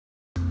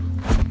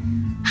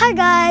Hi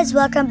guys,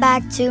 welcome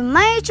back to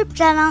my YouTube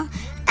channel,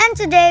 and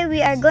today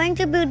we are going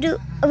to be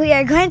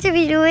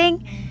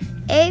doing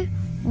a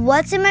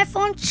What's in My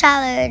Phone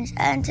challenge.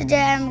 And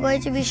today I'm going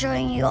to be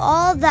showing you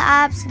all the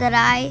apps that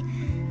I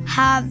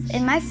have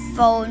in my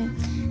phone.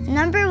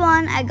 Number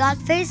one, I got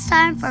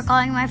FaceTime for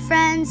calling my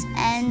friends,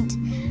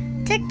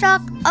 and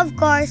TikTok, of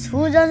course,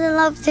 who doesn't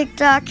love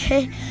TikTok?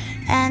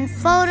 And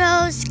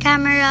photos,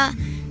 camera,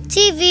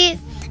 TV,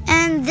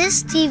 and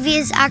this TV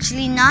is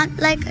actually not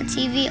like a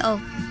TV.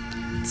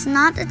 It's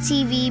not a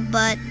TV,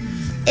 but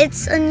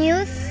it's a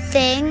new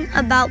thing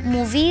about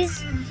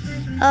movies.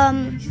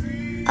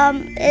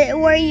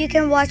 Where you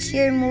can watch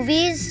your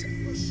movies,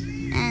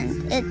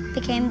 and it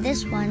became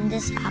this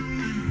app.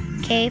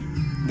 Okay,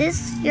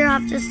 this you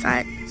have to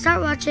start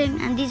watching,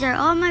 and these are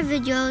all my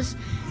videos,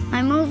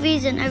 my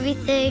movies, and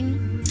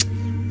everything,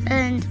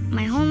 and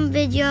my home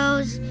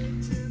videos.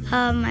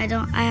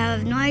 I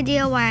have no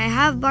idea why I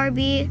have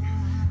Barbie.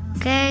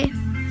 Okay,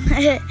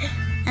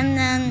 and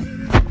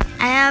then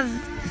I have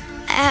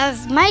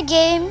my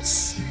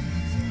games.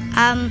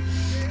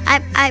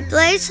 I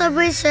play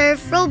Subway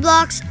Surf,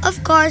 Roblox,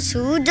 of course,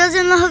 who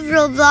doesn't love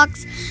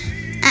Roblox,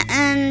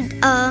 and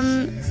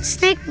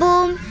Snake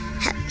Boom,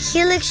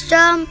 Helix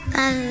Jump,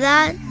 and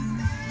that,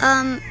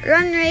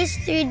 Run Race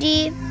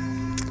 3D,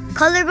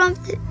 Color Bump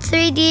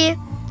 3D,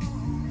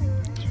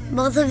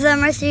 both of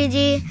them are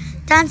 3D,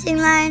 Dancing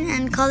Line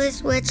and Color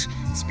Switch,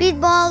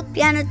 Speedball,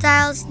 Piano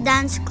Tiles,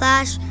 Dance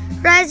Clash,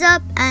 Rise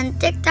Up, and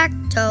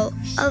Tic-Tac-Toe,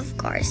 of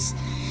course.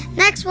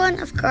 Next one,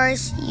 of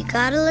course, you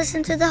gotta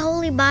listen to the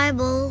Holy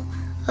Bible,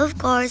 of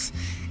course,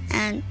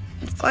 and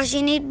of course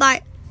you need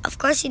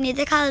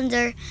the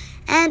calendar.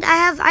 And I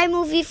have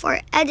iMovie for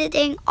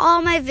editing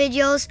all my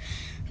videos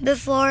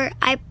before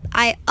I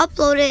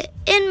upload it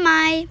in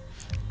my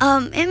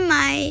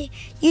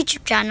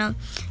YouTube channel.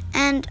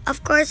 And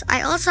of course,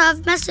 I also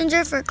have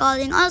Messenger for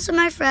calling also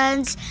my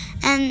friends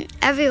and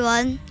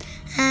everyone.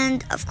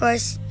 And of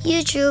course,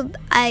 YouTube.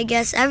 I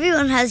guess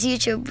everyone has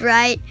YouTube,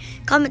 right?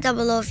 Comment down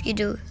below if you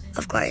do,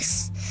 of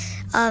course.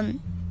 By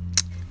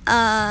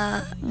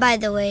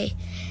the way,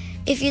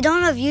 if you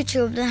don't have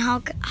YouTube, then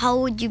how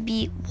would you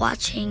be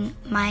watching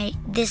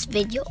this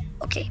video?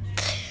 Okay.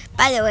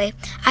 By the way,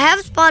 I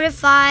have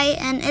Spotify,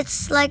 and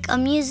it's like a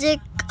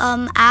music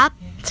app.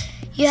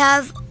 You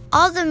have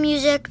all the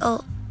music.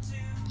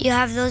 You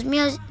have those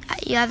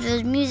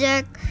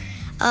music.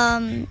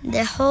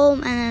 The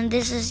home, and then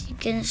this is, you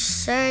can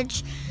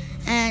search,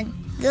 and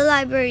the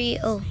library.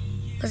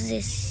 What's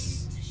this?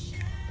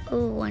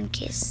 One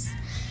Kiss.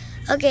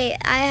 Okay,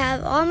 I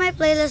have all my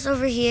playlists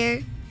over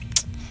here.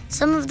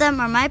 Some of them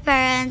are my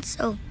parents.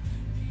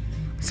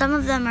 Some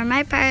of them are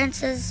my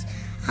parents'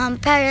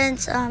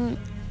 playlists.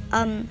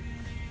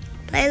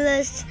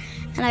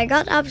 And I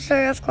got App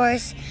Store, of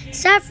course,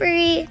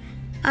 Safari.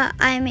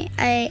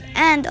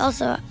 And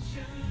also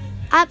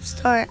App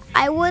Store.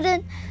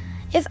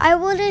 If I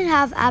wouldn't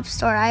have App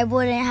Store, I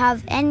wouldn't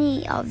have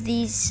any of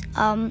these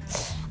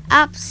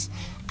apps.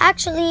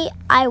 Actually,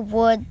 I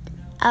would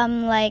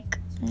like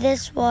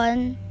this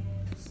one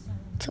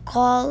to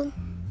call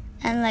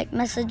and like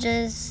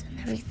messages and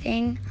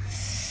everything.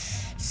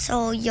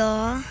 So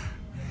yeah,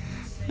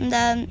 and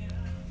then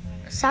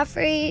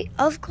Safari,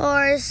 of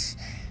course,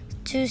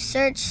 to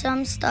search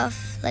some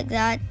stuff like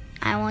that.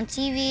 I want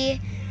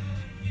TV,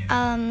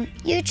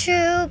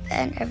 YouTube,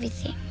 and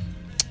everything.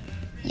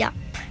 Yup.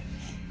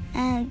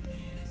 And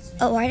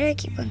why do I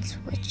keep on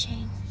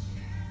switching?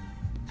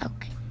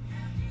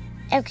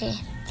 Okay.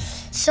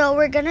 So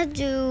we're gonna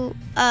do.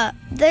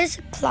 There's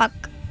a clock.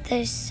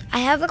 I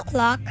have a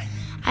clock.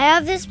 I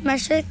have this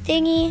measure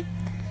thingy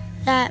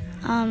that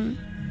and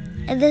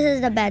this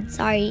is the bed.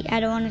 Sorry, I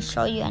don't want to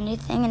show you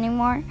anything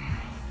anymore.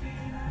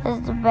 This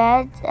is the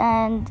bed,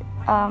 and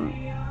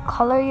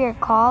color your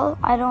call.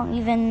 I don't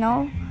even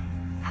know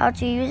how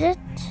to use it,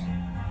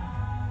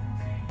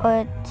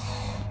 but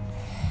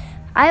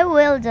I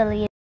will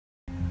delete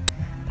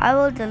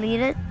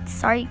it.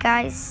 Sorry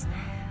guys,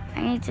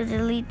 I need to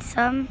delete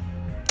some.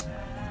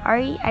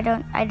 Sorry, I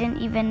didn't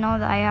even know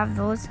that I have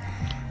those.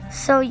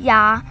 So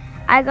yeah,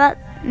 I got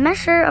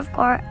Measure, of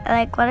course,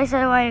 like what I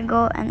said a while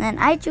ago, and then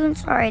iTunes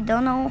Store. I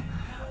don't know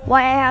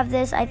why I have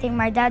this. I think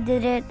my dad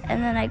did it.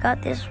 And then I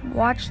got this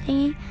watch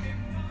thingy.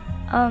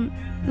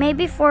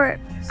 Maybe for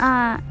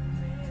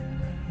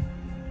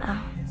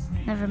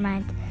never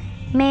mind.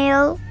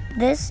 Mail.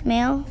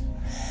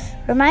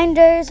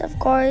 Reminders, of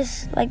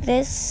course, like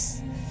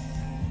this.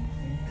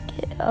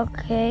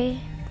 Okay,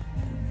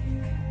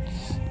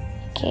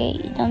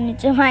 you don't need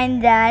to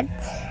mind that.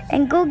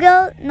 And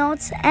Google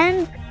Notes,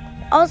 and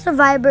also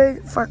Viber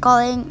for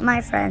calling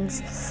my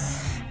friends.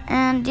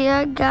 And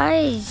yeah,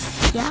 guys,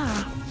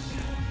 yeah.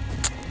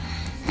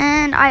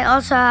 And I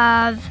also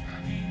have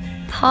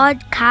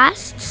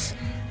podcasts,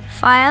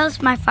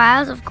 my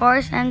files, of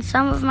course, and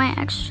some of my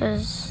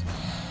extras.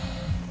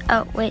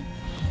 Wait.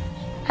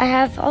 I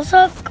have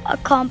also a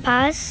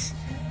compass.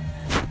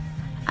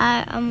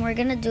 We're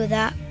gonna do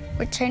that.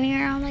 We're turning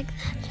around like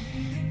that.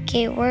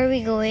 Okay, where are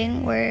we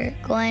going? We're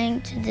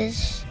going to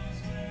this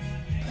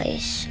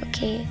place.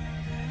 Okay,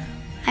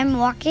 I'm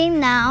walking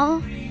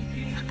now.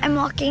 I'm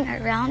walking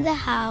around the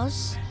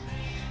house,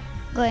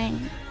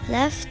 going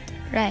left,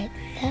 right,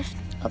 left.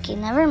 Okay,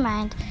 never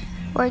mind.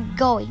 We're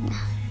going.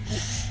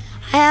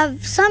 I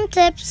have some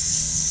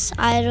tips.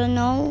 I don't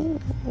know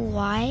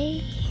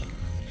why.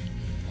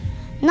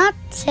 Not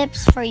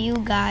tips for you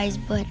guys,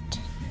 but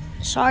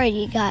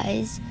sorry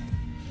guys.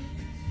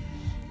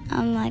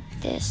 I'm like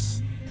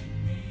this.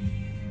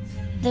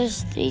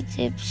 There's 3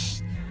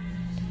 tips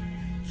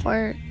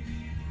for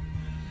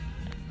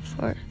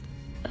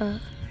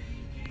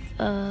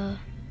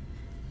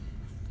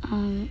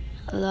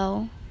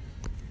hello.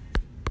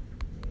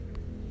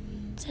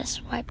 It says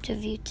swipe to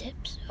view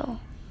tips. Oh.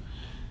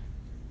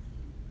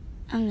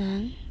 And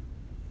then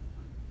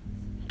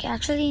okay,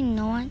 actually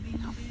no,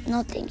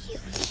 thank you.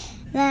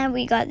 Then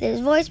we got this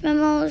voice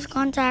memos,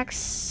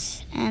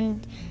 contacts,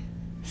 and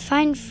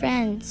find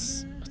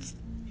friends. What's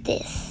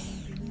this?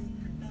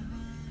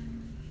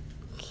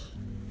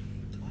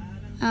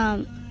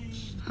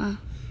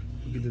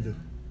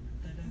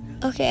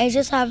 Okay, I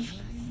just have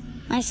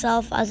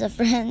myself as a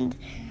friend.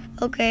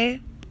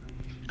 Okay.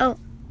 Oh,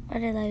 where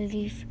did I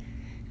leave?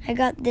 I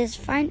got this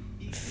find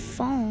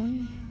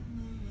phone.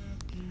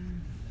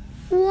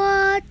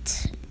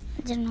 What?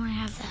 I didn't know I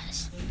have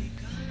that.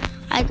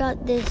 I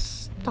got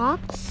this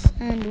stocks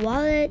and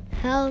wallet,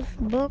 health,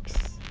 books.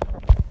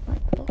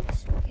 What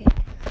books? Okay.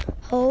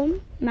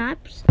 Home,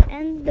 maps,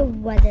 and the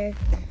weather.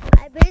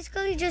 I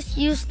basically just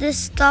use this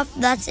stuff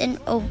that's in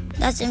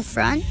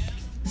front.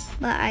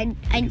 But I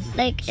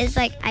like, it's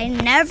like I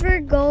never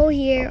go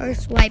here or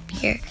swipe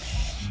here.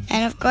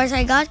 And of course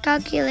I got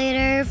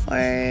calculator for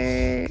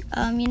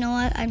you know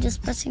what, I'm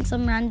just pressing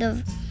some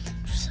random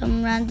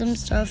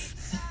stuff.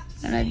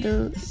 I'm gonna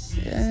do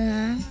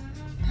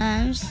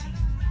times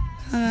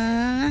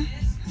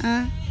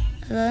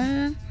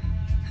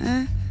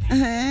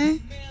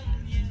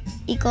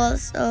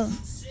equals, oh,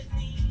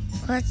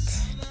 what?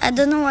 I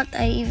don't know what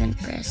I even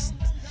pressed.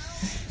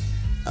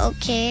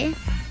 Okay.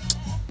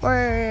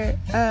 We're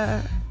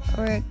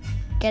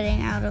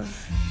getting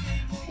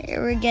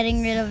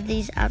rid of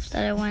these apps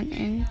that I went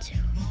into.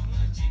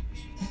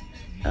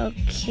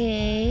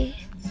 Okay.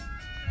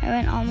 I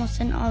went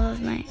almost in all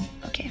of my,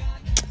 okay.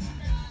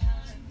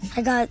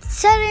 I got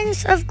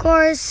settings, of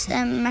course,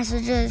 and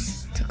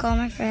messages to call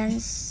my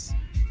friends.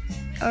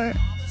 Or,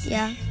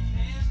 yeah.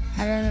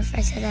 I don't know if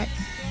I said that.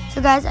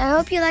 So guys, I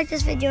hope you liked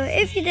this video.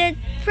 If you did,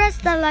 press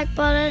that like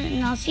button,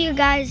 and I'll see you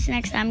guys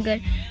next time.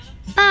 Good.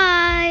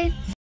 Bye.